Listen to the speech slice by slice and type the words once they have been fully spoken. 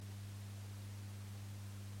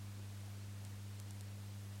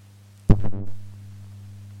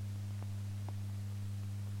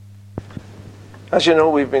As you know,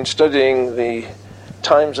 we've been studying the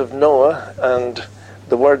times of Noah and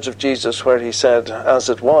the words of Jesus where he said, as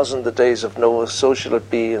it was in the days of Noah, so shall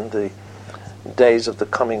it be in the days of the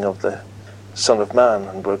coming of the Son of Man.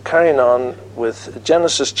 And we're carrying on with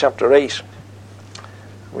Genesis chapter 8.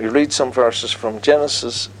 We read some verses from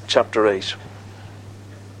Genesis chapter 8.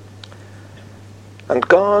 And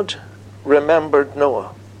God remembered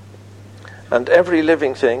Noah, and every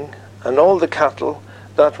living thing, and all the cattle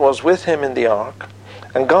that was with him in the ark.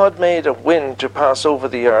 And God made a wind to pass over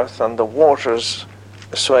the earth, and the waters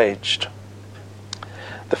assuaged.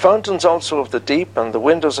 The fountains also of the deep and the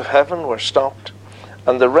windows of heaven were stopped,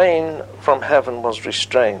 and the rain from heaven was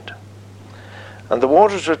restrained. And the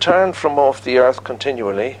waters returned from off the earth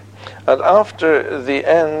continually. And after the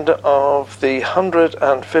end of the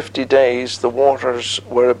 150 days, the waters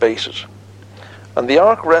were abated. And the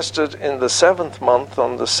ark rested in the 7th month,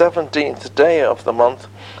 on the 17th day of the month,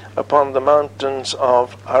 upon the mountains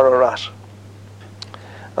of Ararat.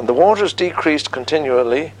 And the waters decreased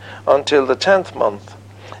continually until the 10th month.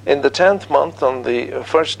 In the 10th month, on the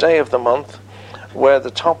first day of the month, were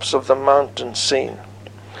the tops of the mountains seen.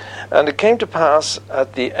 And it came to pass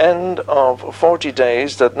at the end of 40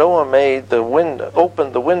 days that Noah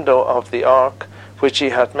opened the window of the ark which he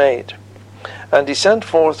had made. And he sent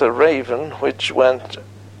forth a raven which went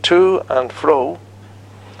to and fro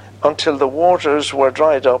until the waters were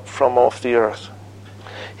dried up from off the earth.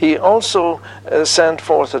 He also sent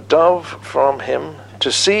forth a dove from him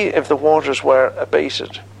to see if the waters were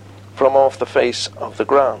abated from off the face of the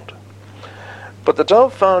ground. But the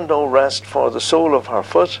dove found no rest for the sole of her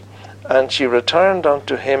foot, and she returned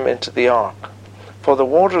unto him into the ark, for the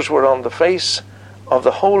waters were on the face of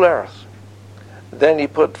the whole earth. Then he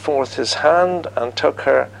put forth his hand and took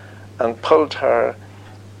her and pulled her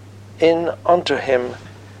in unto him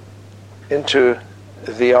into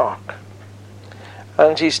the ark.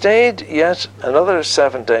 And he stayed yet another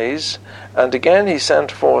 7 days, and again he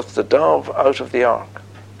sent forth the dove out of the ark.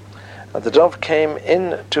 And the dove came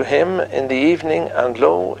in to him in the evening, and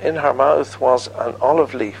lo, in her mouth was an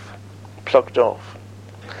olive leaf plucked off.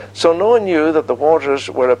 So Noah knew that the waters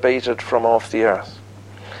were abated from off the earth.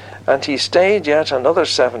 And he stayed yet another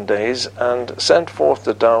 7 days, and sent forth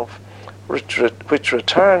the dove, which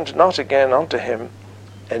returned not again unto him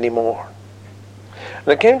any more. And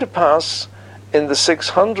it came to pass in the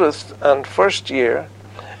 601st year,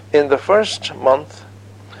 in the 1st month,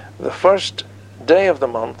 the 1st day of the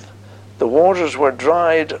month, the waters were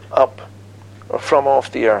dried up from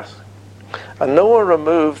off the earth. And Noah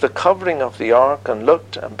removed the covering of the ark, and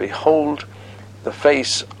looked, and behold, the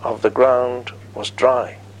face of the ground was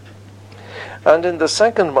dry. And in the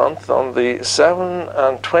 2nd month, on the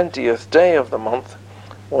 27th day of the month,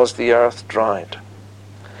 was the earth dried.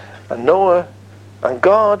 And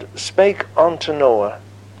God spake unto Noah,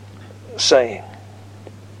 saying.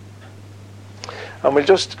 And we'll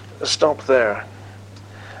just stop there.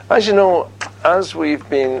 As you know, as we've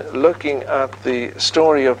been looking at the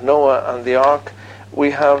story of Noah and the ark,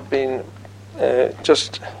 we have been,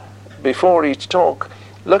 just before each talk,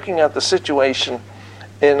 looking at the situation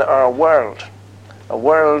in our world. A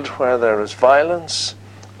world where there is violence,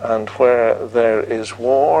 and where there is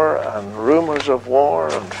war, and rumors of war,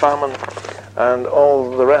 and famine, and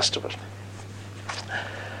all the rest of it.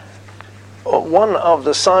 One of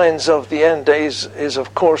the signs of the end days is,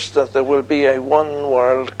 of course, that there will be a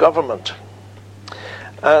one-world government.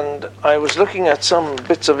 And I was looking at some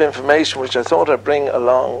bits of information which I thought I'd bring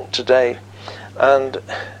along today. And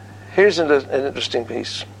here's an interesting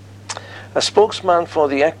piece. A spokesman for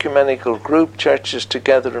the ecumenical group Churches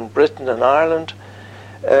Together in Britain and Ireland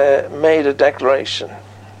made a declaration.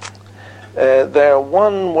 Their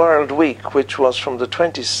One World Week, which was from the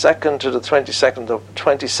 22nd to the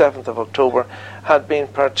 27th of October, had been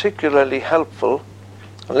particularly helpful,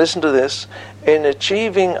 and listen to this, in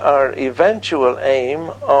achieving our eventual aim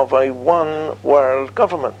of a one world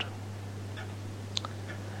government.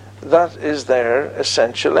 That is their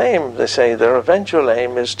essential aim. They say their eventual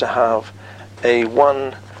aim is to have a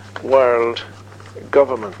one world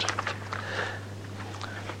government.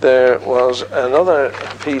 There was another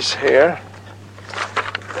piece here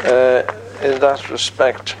in that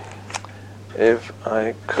respect, if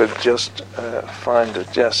I could just find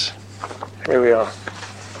it. Yes, here we are.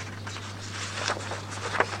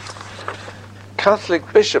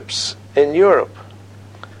 Catholic bishops in Europe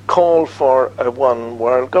call for a one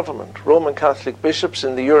world government. Roman Catholic bishops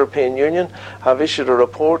in the European Union have issued a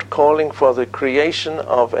report calling for the creation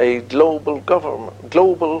of a global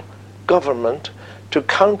government to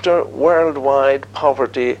counter worldwide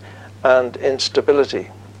poverty and instability.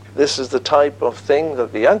 This is the type of thing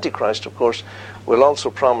that the Antichrist, of course, will also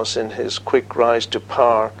promise in his quick rise to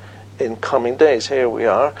power in coming days. Here we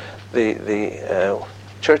are, the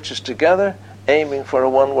churches together, aiming for a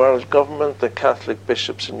one world government, the Catholic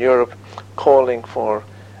bishops in Europe calling for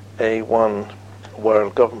a one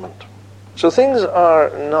world government. So things are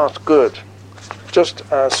not good. Just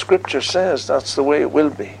as Scripture says, that's the way it will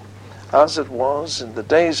be. As it was in the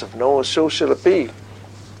days of Noah, so shall it be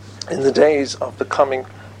in the days of the coming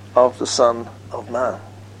of the Son of Man.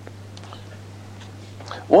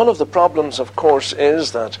 One of the problems, of course,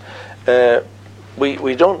 is that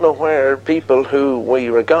we don't know where people who we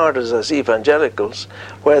regard as evangelicals,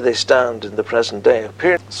 where they stand in the present day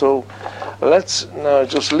appear. So let's now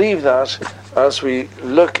just leave that as we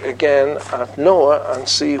look again at Noah and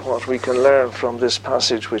see what we can learn from this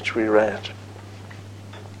passage which we read.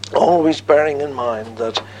 Always bearing in mind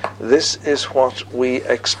that this is what we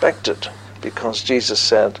expected, because Jesus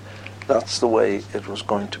said that's the way it was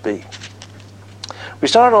going to be. We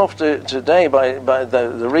start off today by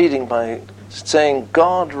the reading by saying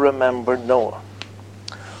God remembered Noah.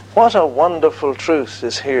 What a wonderful truth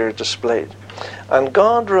is here displayed. And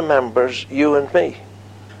God remembers you and me.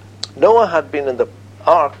 Noah had been in the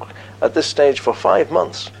ark at this stage for 5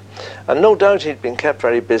 months, and no doubt he'd been kept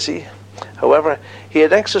very busy. However, he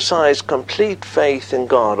had exercised complete faith in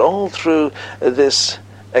God all through this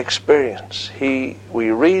experience. We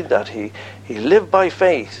read that he lived by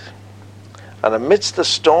faith, and amidst the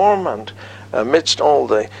storm and amidst all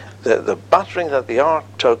the battering that the ark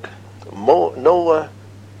took, Noah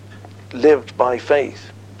lived by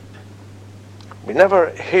faith. We never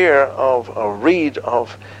hear of or read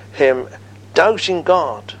of him doubting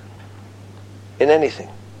God in anything.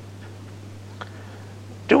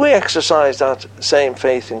 Do we exercise that same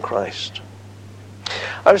faith in Christ?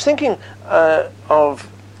 I was thinking of,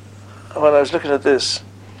 when I was looking at this,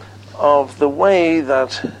 of the way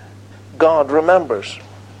that God remembers.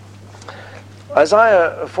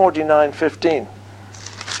 Isaiah 49:15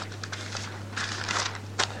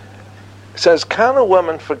 says, "Can a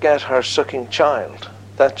woman forget her sucking child,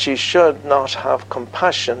 that she should not have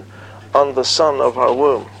compassion on the son of her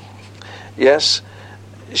womb? Yes,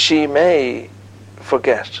 she may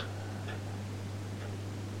forget.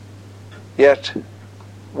 Yet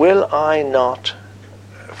will I not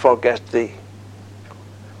forget thee."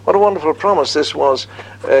 What a wonderful promise this was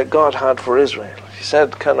God had for Israel. He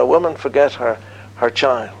said, can a woman forget her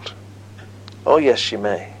child? Oh yes, she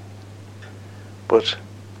may. But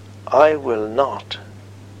I will not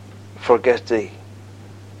forget thee.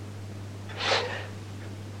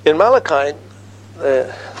 In Malachi,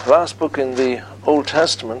 the last book in the Old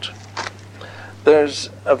Testament, there's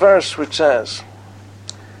a verse which says,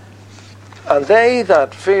 "And they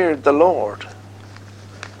that feared the Lord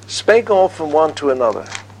spake often one to another,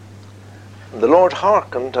 and the Lord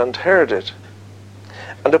hearkened and heard it.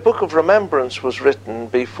 And a book of remembrance was written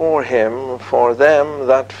before him for them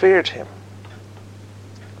that feared him,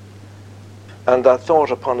 and that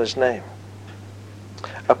thought upon his name."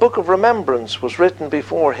 A book of remembrance was written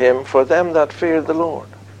before him for them that feared the Lord,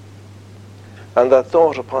 and that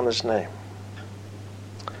thought upon his name.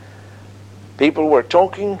 People were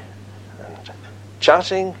talking and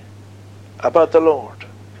chatting about the Lord.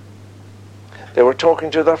 They were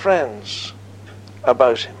talking to their friends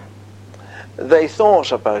about him. They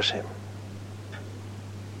thought about him.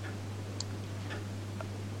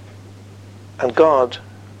 And God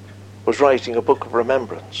was writing a book of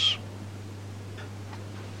remembrance.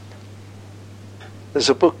 There's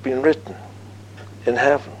a book being written in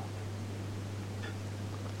heaven.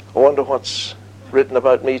 I wonder what's written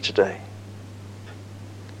about me today.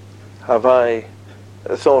 Have I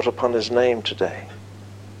thought upon his name today?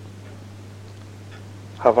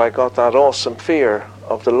 Have I got that awesome fear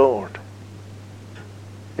of the Lord?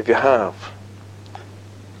 If you have,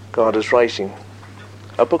 God is writing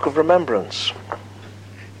a book of remembrance.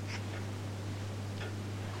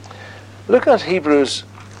 Look at Hebrews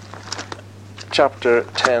chapter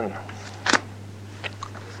 10.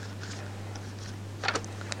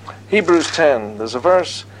 Hebrews 10, there's a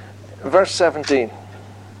verse 17.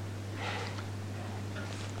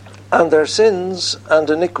 "And their sins and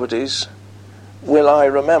iniquities will I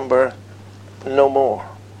remember no more."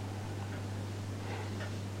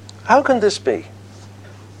 How can this be?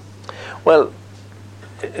 Well,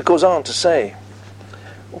 it goes on to say,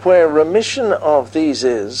 "Where remission of these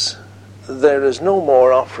is, there is no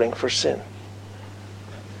more offering for sin."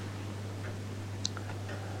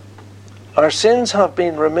 Our sins have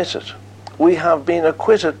been remitted. We have been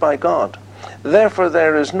acquitted by God. Therefore,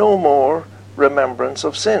 there is no more remembrance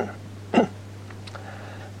of sin.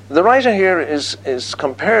 The writer here is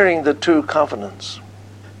comparing the two covenants.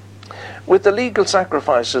 With the legal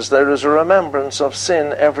sacrifices, there is a remembrance of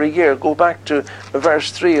sin every year. Go back to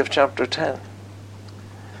verse 3 of chapter 10.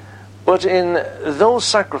 But in those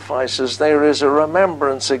sacrifices, there is a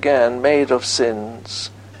remembrance again made of sins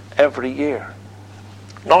every year.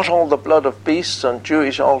 Not all the blood of beasts on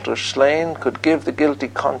Jewish altars slain could give the guilty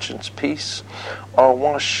conscience peace or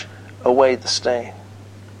wash away the stain.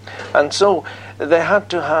 And so they had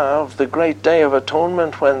to have the great day of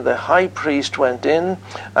atonement when the high priest went in,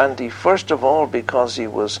 and he first of all, because he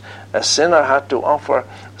was a sinner, had to offer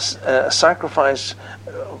a sacrifice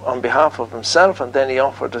on behalf of himself, and then he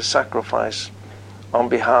offered a sacrifice on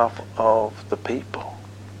behalf of the people.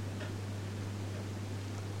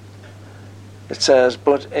 It says,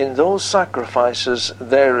 but in those sacrifices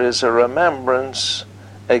there is a remembrance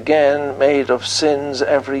again made of sins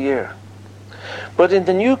every year. But in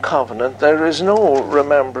the new covenant there is no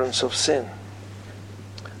remembrance of sin.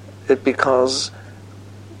 Because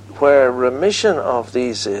where remission of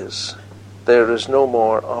these is, there is no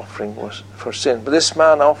more offering for sin. But this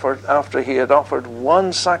man offered, after he had offered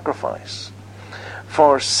one sacrifice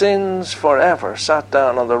for sins forever, sat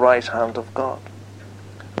down on the right hand of God.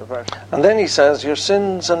 And then he says, your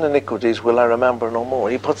sins and iniquities will I remember no more.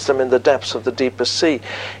 He puts them in the depths of the deepest sea.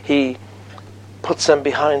 He puts them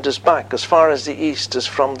behind his back. As far as the east is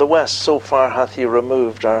from the west, so far hath he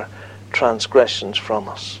removed our transgressions from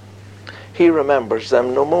us. He remembers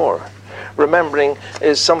them no more. Remembering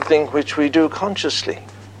is something which we do consciously.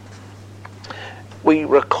 We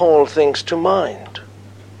recall things to mind.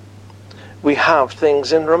 We have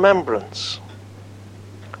things in remembrance.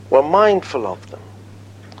 We're mindful of them.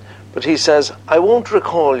 But he says, I won't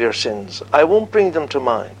recall your sins. I won't bring them to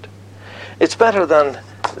mind. It's better than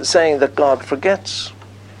saying that God forgets.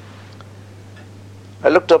 I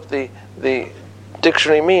looked up the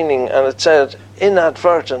dictionary meaning, and it said,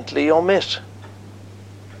 inadvertently omit.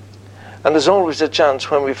 And there's always a chance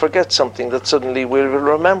when we forget something that suddenly we will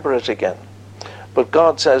remember it again. But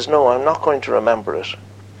God says, no, I'm not going to remember it.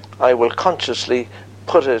 I will consciously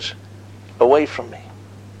put it away from me.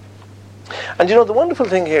 And you know, the wonderful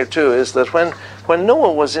thing here too is that when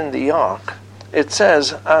Noah was in the ark, it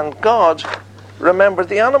says, and God remembered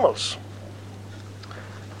the animals.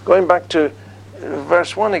 Going back to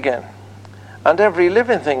verse 1 again. And every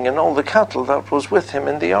living thing and all the cattle that was with him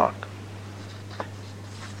in the ark.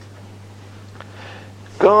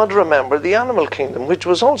 God remembered the animal kingdom, which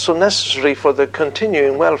was also necessary for the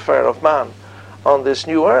continuing welfare of man on this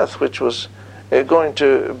new earth, which was going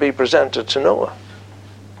to be presented to Noah.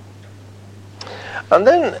 And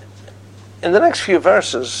then, in the next few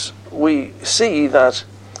verses, we see that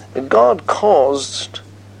God caused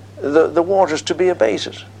the waters to be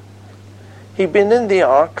abated. He'd been in the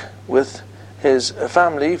ark with his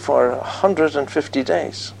family for 150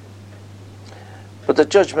 days. But the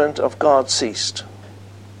judgment of God ceased.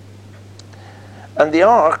 And the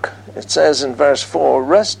ark, it says in verse 4,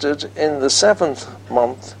 rested in the 7th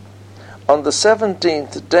month, on the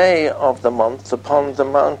 17th day of the month, upon the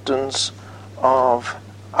mountains of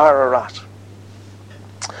Ararat.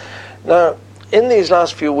 Now, in these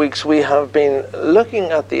last few weeks we have been looking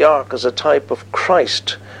at the ark as a type of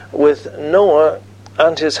Christ, with Noah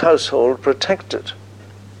and his household protected.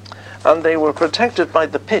 And they were protected by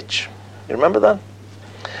the pitch. You remember that?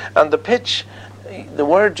 And the pitch, the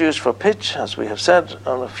word used for pitch, as we have said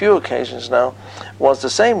on a few occasions now, was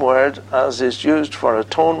the same word as is used for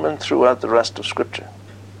atonement throughout the rest of Scripture.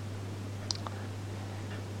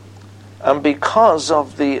 And because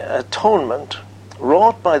of the atonement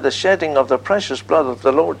wrought by the shedding of the precious blood of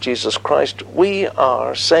the Lord Jesus Christ, we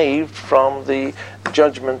are saved from the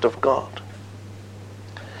judgment of God.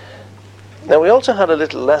 Now, we also had a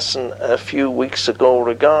little lesson a few weeks ago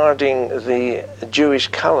regarding the Jewish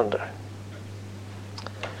calendar.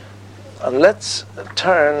 And let's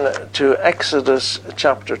turn to Exodus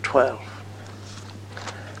chapter 12.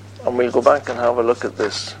 And we'll go back and have a look at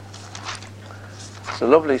this. It's a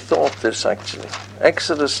lovely thought, this, actually.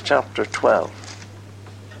 Exodus chapter 12.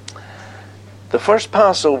 The first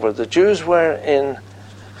Passover, the Jews were in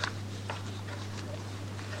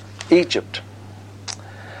Egypt.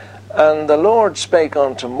 And the Lord spake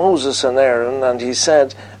unto Moses and Aaron, and he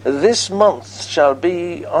said, this month shall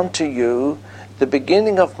be unto you the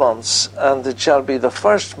beginning of months, and it shall be the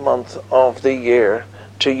first month of the year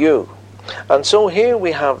to you. And so here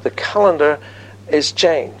we have the calendar is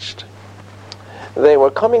changed. They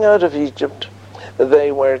were coming out of Egypt.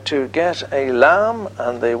 They were to get a lamb,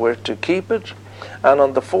 and they were to keep it. And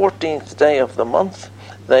on the 14th day of the month,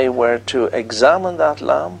 they were to examine that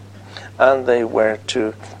lamb, and they were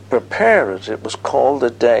to prepare it, it was called the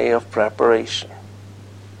day of preparation.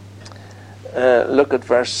 Look at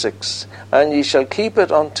verse 6. And ye shall keep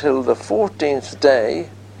it until the 14th day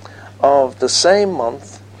of the same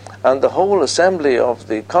month, and the whole assembly of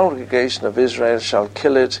the congregation of Israel shall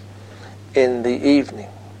kill it in the evening.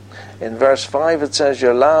 In verse 5 it says,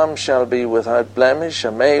 Your lamb shall be without blemish,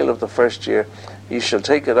 a male of the first year. Ye shall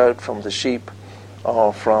take it out from the sheep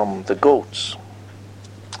or from the goats.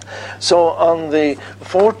 So on the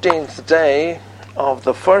 14th day of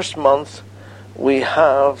the first month, we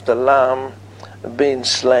have the lamb being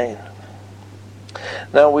slain.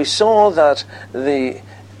 Now we saw that the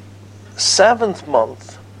 7th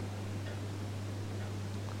month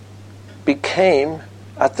became,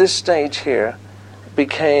 at this stage here,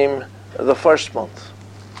 became the first month.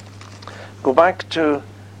 Go back to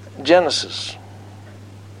Genesis.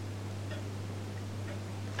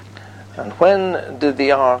 And when did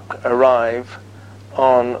the ark arrive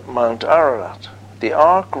on Mount Ararat? The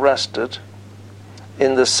ark rested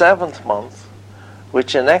in the 7th month,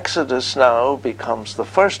 which in Exodus now becomes the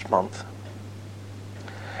first month.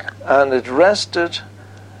 And it rested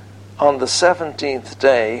on the 17th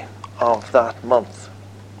day of that month.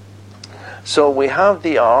 So we have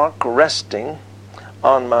the ark resting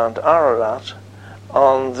on Mount Ararat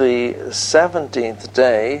on the 17th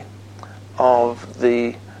day of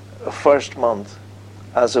the first month,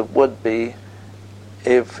 as it would be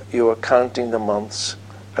if you were counting the months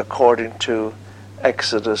according to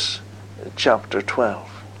Exodus chapter 12.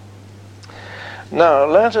 Now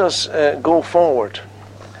let us go forward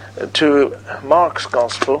to Mark's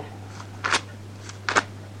Gospel,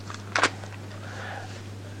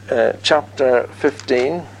 chapter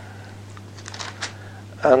 15,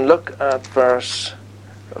 and look at verse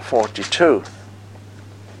 42.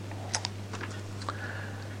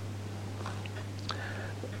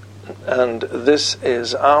 And this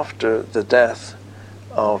is after the death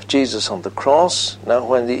of Jesus on the cross. Now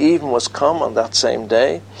when the even was come on that same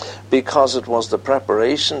day, because it was the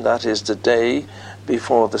preparation, that is the day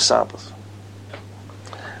before the Sabbath.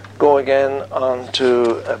 Go again on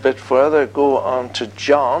to a bit further, go on to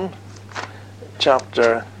John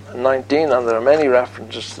chapter 19, and there are many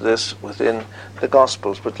references to this within the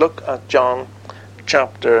Gospels, but look at John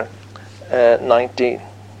chapter 19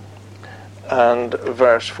 and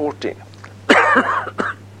verse 14.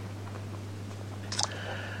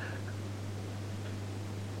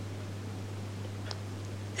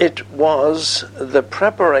 It was the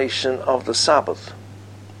preparation of the Sabbath,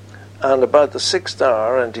 and about the 6th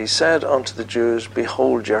hour, and he said unto the Jews,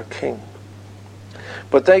 Behold your king.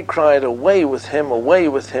 But they cried, away with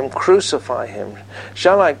him, crucify him.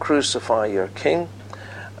 Shall I crucify your king?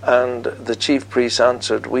 And the chief priests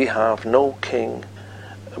answered, We have no king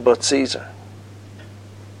but Caesar.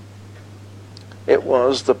 It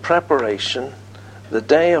was the preparation, the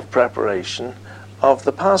day of preparation of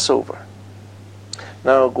the Passover.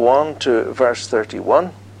 Now go on to verse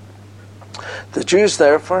 31. The Jews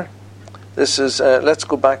therefore, this is, let's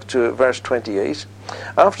go back to verse 28.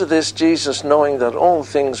 After this, Jesus, knowing that all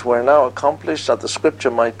things were now accomplished, that the scripture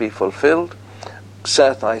might be fulfilled,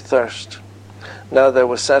 saith, I thirst. Now there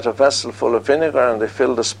was set a vessel full of vinegar, and they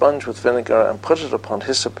filled a sponge with vinegar, and put it upon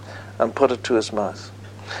hyssop, and put it to his mouth.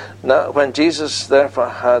 Now when Jesus therefore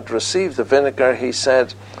had received the vinegar, he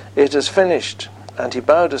said, It is finished. And he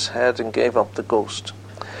bowed his head and gave up the ghost.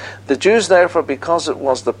 The Jews therefore, because it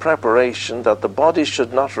was the preparation that the body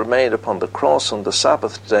should not remain upon the cross on the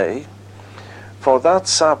Sabbath day, for that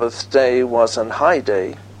Sabbath day was an high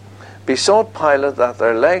day, besought Pilate that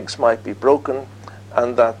their legs might be broken,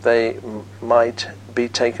 and that they might be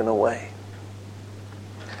taken away.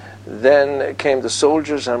 Then came the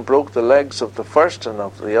soldiers and broke the legs of the first and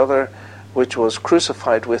of the other, which was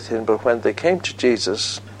crucified with him. But when they came to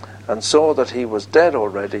Jesus and saw that he was dead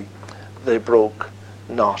already, they broke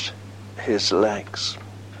not his legs.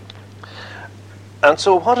 And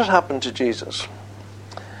so what had happened to Jesus?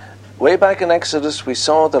 Way back in Exodus we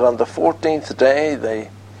saw that on the 14th day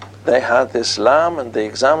they had this lamb, and they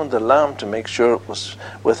examined the lamb to make sure it was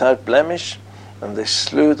without blemish, and they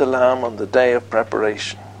slew the lamb on the day of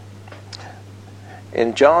preparation.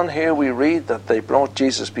 In John here we read that they brought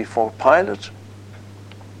Jesus before Pilate,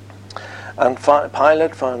 and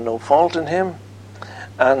Pilate found no fault in him,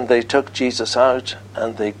 and they took Jesus out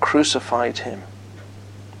and they crucified him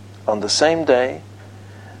on the same day,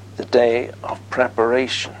 the day of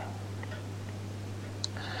preparation.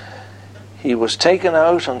 He was taken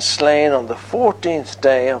out and slain on the 14th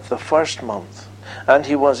day of the first month, and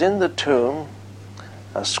he was in the tomb,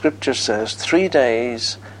 as Scripture says, 3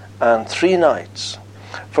 days and 3 nights.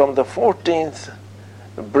 From the 14th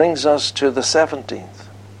brings us to the 17th.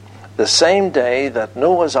 the same day that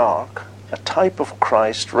Noah's Ark, a type of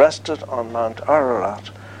Christ, rested on Mount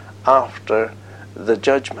Ararat after the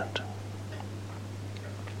judgment.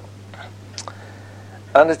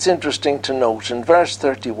 And it's interesting to note in verse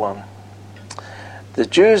 31, the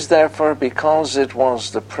Jews therefore, because it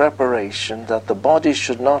was the preparation that the body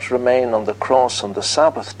should not remain on the cross on the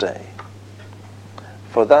Sabbath day,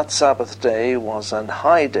 for that Sabbath day was an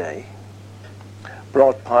high day,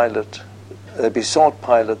 they besought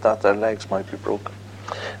Pilate that their legs might be broken.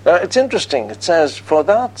 Now it's interesting, it says, for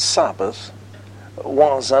that Sabbath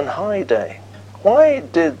was an high day. Why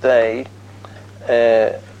did they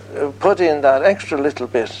put in that extra little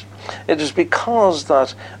bit? It is because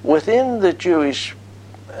that within the Jewish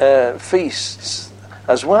feasts,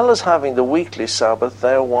 as well as having the weekly Sabbath,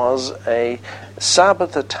 there was a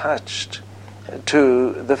Sabbath attached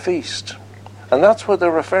to the feast. And that's what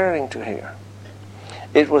they're referring to here.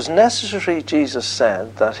 It was necessary, Jesus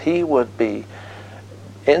said, that he would be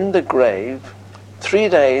in the grave 3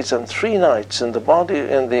 days and 3 nights in the body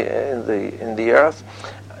in the earth,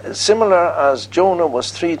 similar as Jonah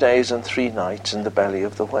was 3 days and 3 nights in the belly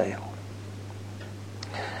of the whale.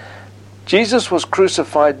 Jesus was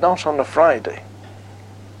crucified not on a Friday.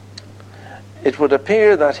 It would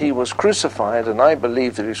appear that he was crucified, and I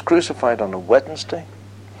believe that he was crucified on a Wednesday.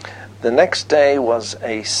 The next day was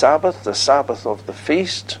a Sabbath, the Sabbath of the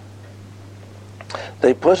feast.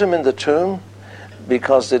 They put him in the tomb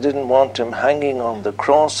because they didn't want him hanging on the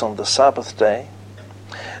cross on the Sabbath day.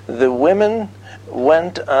 The women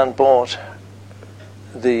went and bought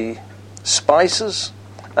the spices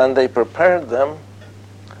and they prepared them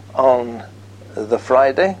on the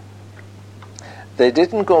Friday. They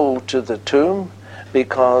didn't go to the tomb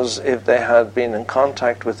because if they had been in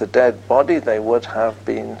contact with a dead body, they would have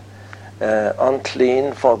been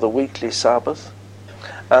unclean for the weekly Sabbath.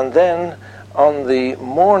 And then on the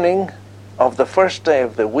morning of the first day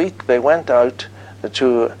of the week, they went out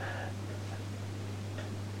to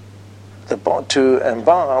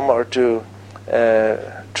embalm or to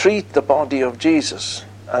treat the body of Jesus.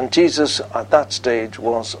 And Jesus at that stage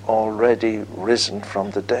was already risen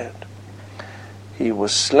from the dead. He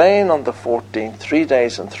was slain on the 14th, 3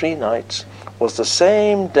 days and 3 nights, was the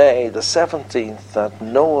same day, the 17th, that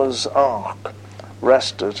Noah's Ark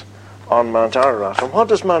rested on Mount Ararat. And what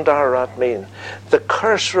does Mount Ararat mean? The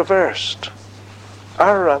curse reversed.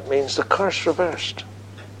 Ararat means the curse reversed.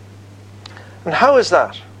 And how is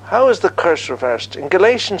that? How is the curse reversed? In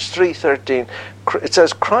Galatians 3:13, it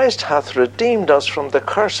says, Christ hath redeemed us from the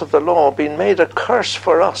curse of the law, being made a curse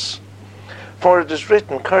for us. For it is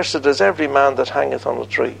written, cursed is every man that hangeth on a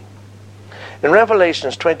tree. In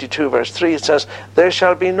Revelations 22 verse 3 it says, there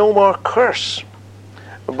shall be no more curse,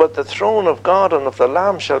 but the throne of God and of the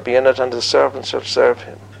Lamb shall be in it, and his servants shall serve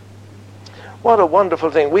him. What a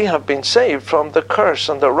wonderful thing. We have been saved from the curse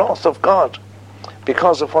and the wrath of God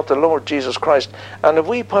because of what the Lord Jesus Christ. And if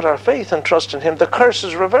we put our faith and trust in him, the curse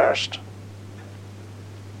is reversed.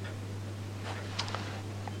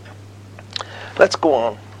 Let's go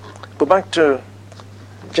on. Go back to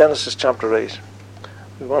Genesis chapter 8.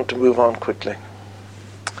 We want to move on quickly.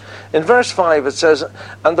 In verse 5 it says,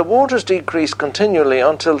 and the waters decreased continually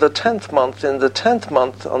until the 10th month. In the 10th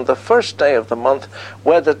month, on the first day of the month,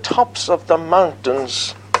 were the tops of the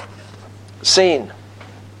mountains seen.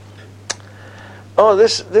 Oh,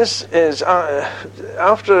 this is,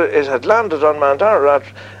 after it had landed on Mount Ararat,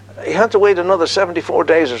 he had to wait another 74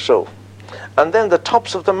 days or so. And then the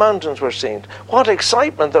tops of the mountains were seen. What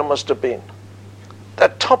excitement there must have been. The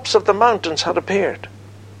tops of the mountains had appeared.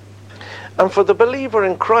 And for the believer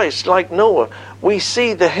in Christ, like Noah, we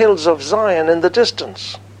see the hills of Zion in the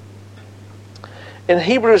distance. In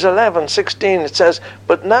Hebrews 11:16 it says,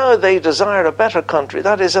 but now they desire a better country,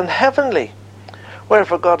 that is, an heavenly.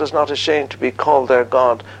 Wherefore God is not ashamed to be called their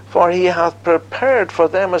God, for he hath prepared for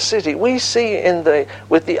them a city. We see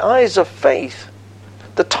with the eyes of faith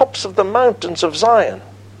the tops of the mountains of Zion.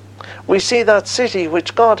 We see that city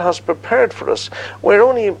which God has prepared for us. We're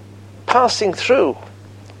only passing through.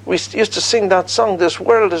 We used to sing that song, this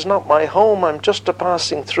world is not my home, I'm just a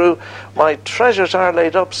passing through. My treasures are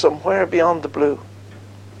laid up somewhere beyond the blue.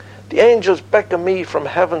 The angels beckon me from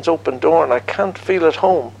heaven's open door, and I can't feel at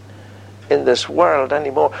home in this world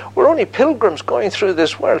anymore. We're only pilgrims going through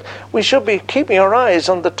this world. We should be keeping our eyes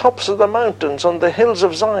on the tops of the mountains, on the hills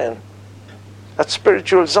of Zion. That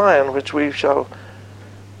spiritual Zion which we shall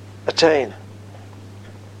attain.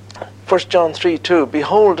 1 John 3:2,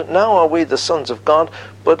 behold, now are we the sons of God,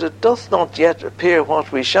 but it doth not yet appear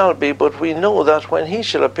what we shall be, but we know that when he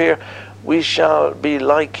shall appear, we shall be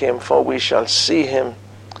like him, for we shall see him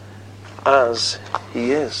as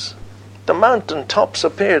he is. The mountain tops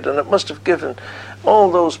appeared, and it must have given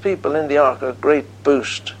all those people in the ark a great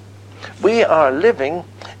boost. We are living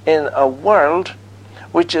in a world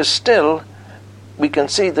which is still, we can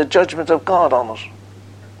see the judgment of God on it.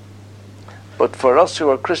 But for us who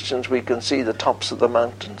are Christians, we can see the tops of the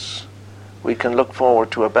mountains. We can look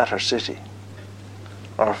forward to a better city,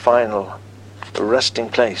 our final resting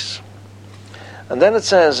place. And then it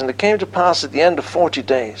says, and it came to pass at the end of 40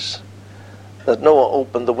 days that Noah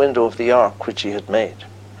opened the window of the ark which he had made.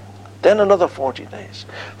 Then another 40 days.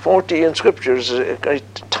 40 in Scripture is a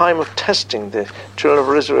time of testing. The children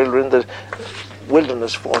of Israel were in the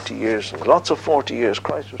wilderness 40 years, and lots of 40 years.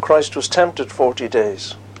 Christ was tempted 40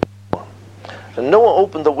 days. And Noah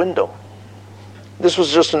opened the window. This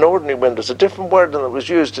was just an ordinary window. It's a different word than it was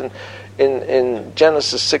used in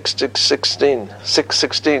Genesis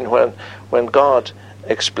 6:16, when God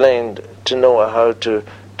explained to Noah how to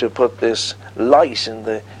put this light in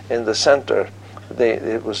the center.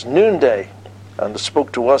 It was noonday, and it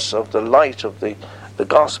spoke to us of the light of the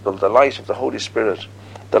gospel, the light of the Holy Spirit,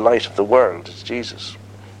 the light of the world. It's Jesus.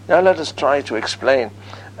 Now let us try to explain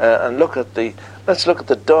and let's look at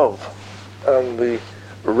the dove and the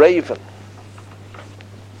raven.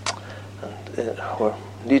 We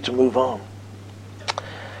need to move on.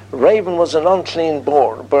 Raven was an unclean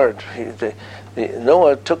bird.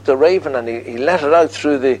 Noah took the raven and he let it out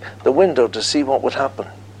through the window to see what would happen.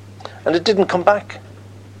 And it didn't come back.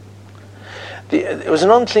 It was an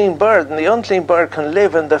unclean bird, and the unclean bird can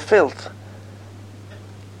live in the filth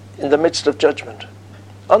in the midst of judgment.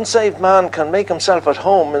 Unsaved man can make himself at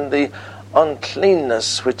home in the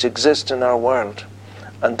uncleanness which exists in our world,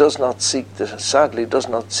 and sadly does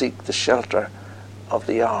not seek the shelter of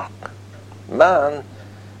the ark. Man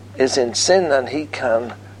is in sin, and he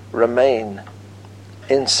can remain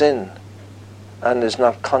in sin and is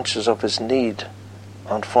not conscious of his need,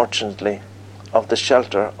 unfortunately, of the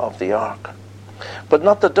shelter of the ark. But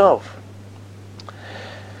not the dove.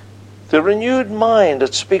 The renewed mind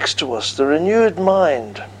that speaks to us, the renewed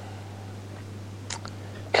mind,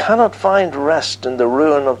 cannot find rest in the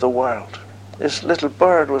ruin of the world. This little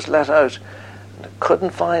bird was let out and it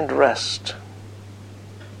couldn't find rest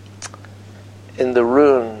in the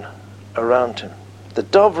ruin around him. The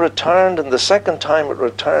dove returned, and the second time it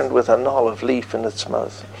returned with an olive leaf in its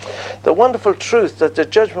mouth. The wonderful truth that the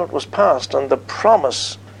judgment was passed on the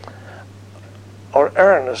promise or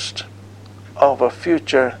earnest of a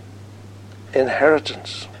future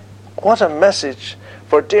inheritance. What a message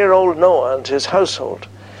for dear old Noah and his household.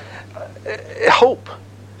 Hope.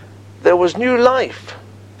 There was new life.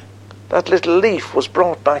 That little leaf was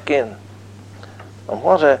brought back in. And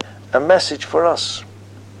what a message for us.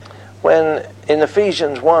 When in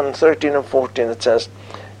Ephesians 1:13 and 14 it says,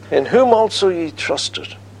 in whom also ye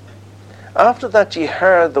trusted, after that ye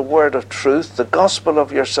heard the word of truth, the gospel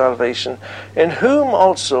of your salvation, in whom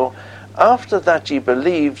also, after that ye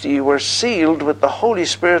believed, ye were sealed with the Holy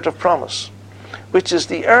Spirit of promise, which is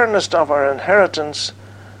the earnest of our inheritance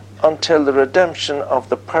until the redemption of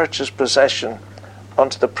the purchased possession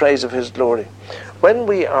unto the praise of his glory. When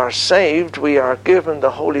we are saved, we are given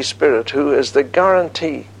the Holy Spirit, who is the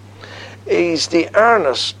guarantee. He's the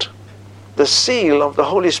earnest, the seal of the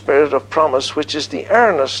Holy Spirit of promise, which is the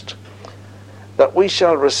earnest that we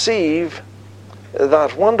shall receive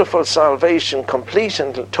that wonderful salvation complete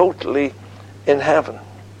and totally in heaven.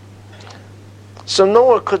 So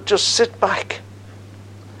Noah could just sit back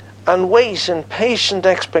and wait in patient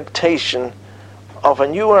expectation of a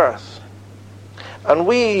new earth. And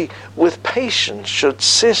we, with patience, should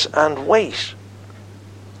sit and wait,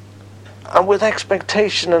 and with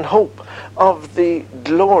expectation and hope of the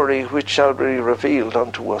glory which shall be revealed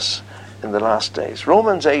unto us in the last days.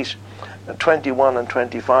 Romans 8:21 and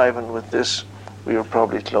 25, and with this we will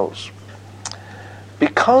probably close.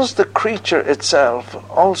 Because the creature itself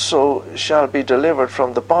also shall be delivered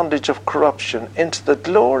from the bondage of corruption into the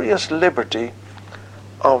glorious liberty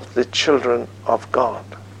of the children of God.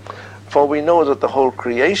 For we know that the whole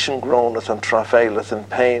creation groaneth and travaileth in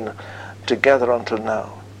pain together until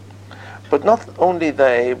now. But not only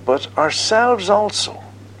they, but ourselves also,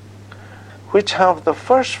 which have the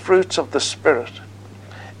first fruits of the Spirit,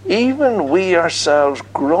 even we ourselves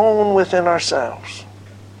groan within ourselves.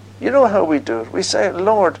 You know how we do it. We say,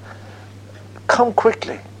 Lord, come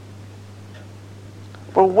quickly.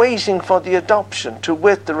 We're waiting for the adoption, to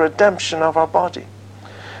wit, the redemption of our body.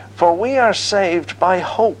 For we are saved by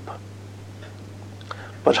hope.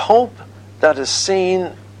 But hope that is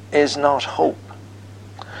seen is not hope.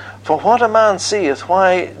 For what a man seeth,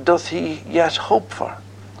 why doth he yet hope for?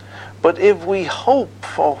 But if we hope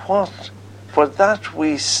for that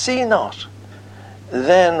we see not,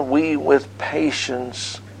 then we with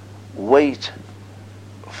patience wait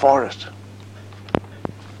for it.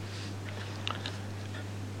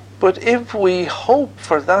 But if we hope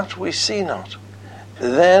for that we see not,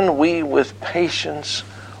 then we with patience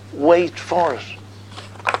wait for it.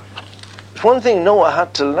 One thing Noah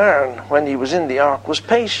had to learn when he was in the ark was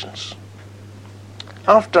patience.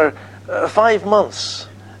 After 5 months,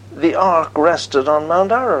 the ark rested on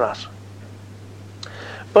Mount Ararat.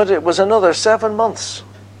 But it was another 7 months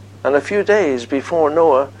and a few days before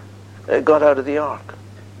Noah got out of the ark.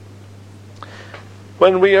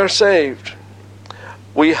 When we are saved,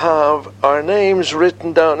 we have our names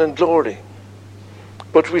written down in glory.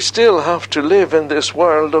 But we still have to live in this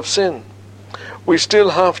world of sin. We still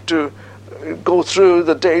have to go through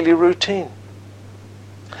the daily routine.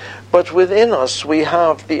 But within us we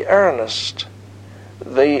have the earnest,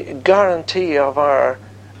 the guarantee of our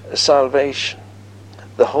salvation,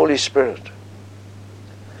 the Holy Spirit.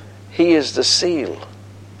 He is the seal,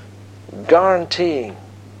 guaranteeing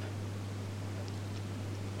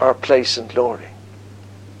our place in glory.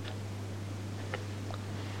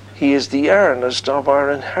 He is the earnest of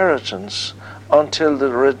our inheritance until the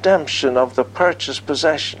redemption of the purchased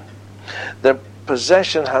possession. The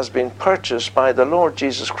possession has been purchased by the Lord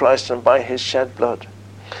Jesus Christ and by his shed blood.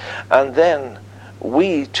 And then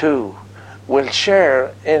we too will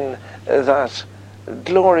share in that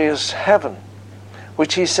glorious heaven,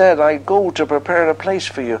 which he said, I go to prepare a place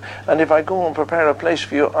for you. And if I go and prepare a place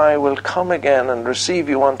for you, I will come again and receive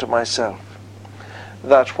you unto myself,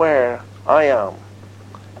 that where I am,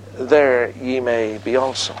 there ye may be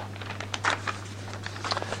also.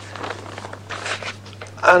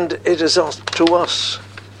 And it is up to us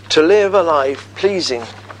to live a life pleasing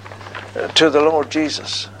to the Lord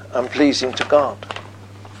Jesus and pleasing to God.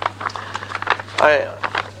 I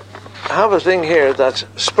have a thing here that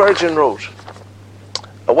Spurgeon wrote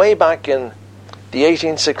way back in the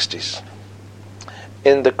 1860s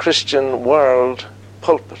in the Christian World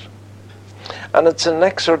pulpit. And it's an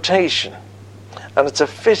exhortation, and it's a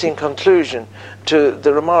fitting conclusion to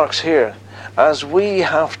the remarks here, as we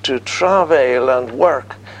have to travail and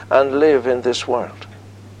work and live in this world.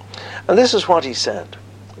 And this is what he said: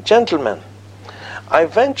 Gentlemen, I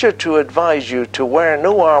venture to advise you to wear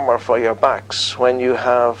no armour for your backs when you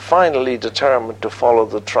have finally determined to follow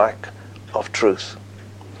the track of truth.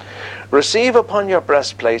 Receive upon your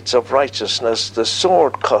breastplates of righteousness the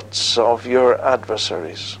sword cuts of your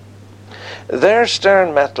adversaries. Their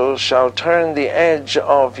stern metal shall turn the edge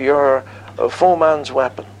of your foeman's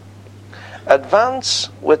weapon. Advance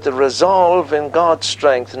with the resolve in God's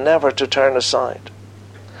strength never to turn aside.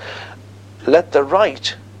 Let the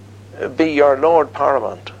right be your Lord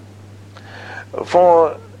paramount.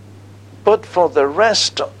 But for the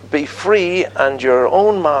rest be free and your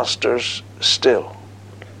own masters still.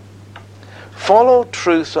 Follow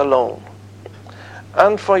truth alone,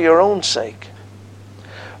 and for your own sake.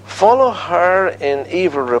 Follow her in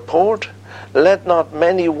evil report. Let not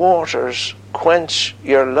many waters quench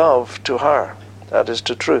your love to her, that is,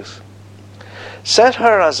 to truth. Set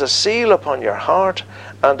her as a seal upon your heart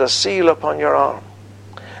and a seal upon your arm.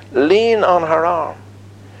 Lean on her arm,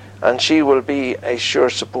 and she will be a sure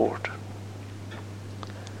support.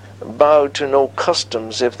 Bow to no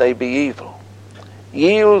customs if they be evil.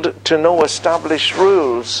 Yield to no established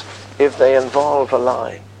rules if they involve a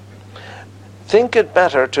lie. Think it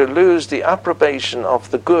better to lose the approbation of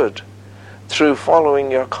the good through following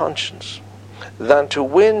your conscience than to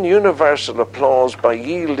win universal applause by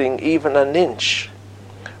yielding even an inch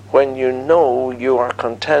when you know you are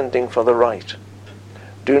contending for the right.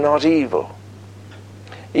 Do not evil,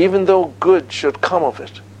 even though good should come of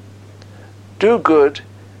it. Do good,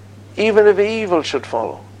 even if evil should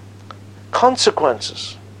follow.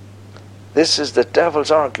 Consequences. This is the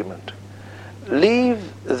devil's argument.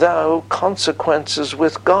 Leave thou consequences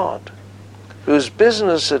with God, whose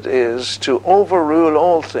business it is to overrule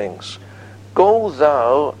all things. Go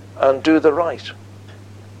thou and do the right.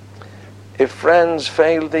 If friends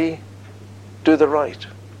fail thee, do the right.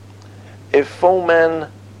 If foemen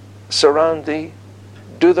surround thee,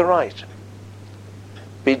 do the right.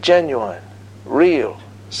 Be genuine, real,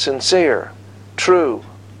 sincere, true,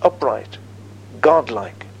 upright,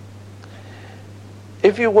 godlike.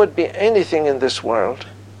 If you would be anything in this world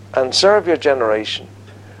and serve your generation,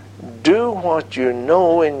 do what you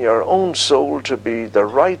know in your own soul to be the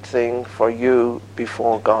right thing for you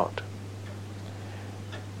before God.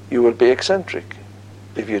 You will be eccentric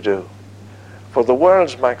if you do. For the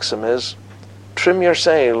world's maxim is, trim your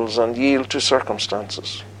sails and yield to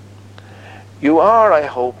circumstances. You are, I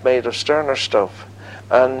hope, made of sterner stuff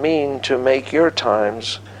and mean to make your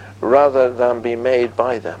times rather than be made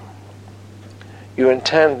by them. You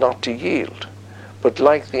intend not to yield, but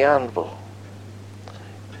like the anvil,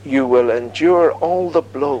 you will endure all the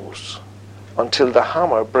blows until the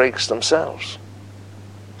hammer breaks themselves.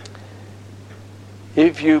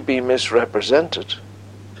 If you be misrepresented,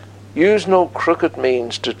 use no crooked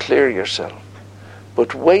means to clear yourself,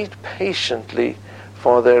 but wait patiently,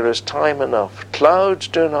 for there is time enough. Clouds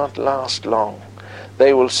do not last long.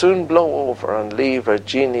 They will soon blow over and leave a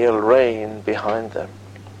genial rain behind them.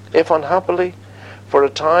 If unhappily, for a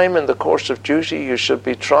time in the course of duty, you should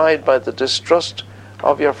be tried by the distrust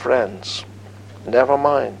of your friends, never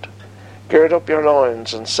mind. Gird up your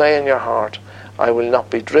loins and say in your heart, I will not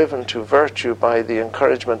be driven to virtue by the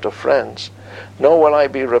encouragement of friends, nor will I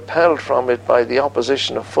be repelled from it by the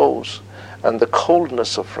opposition of foes and the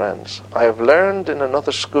coldness of friends. I have learned in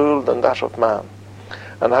another school than that of man,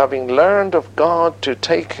 and having learned of God to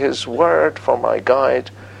take his word for my guide,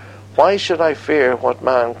 why should I fear what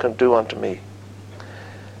man can do unto me?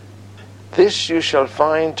 This you shall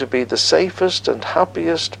find to be the safest and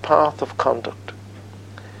happiest path of conduct.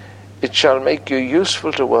 It shall make you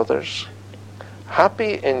useful to others,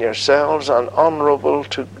 happy in yourselves, and honourable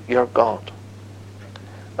to your God.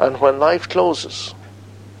 And when life closes,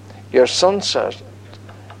 your sunset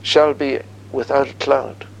shall be without a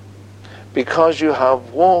cloud, because you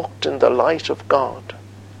have walked in the light of God,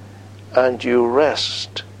 and you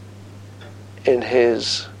rest in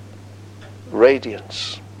his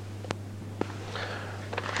radiance.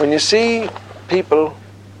 When you see people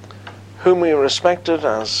whom we respected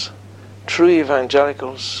as true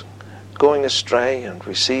evangelicals going astray, and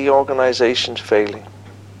we see organizations failing,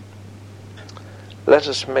 let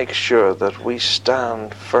us make sure that we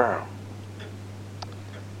stand firm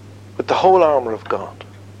with the whole armour of God,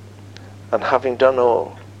 and having done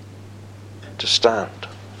all, to stand.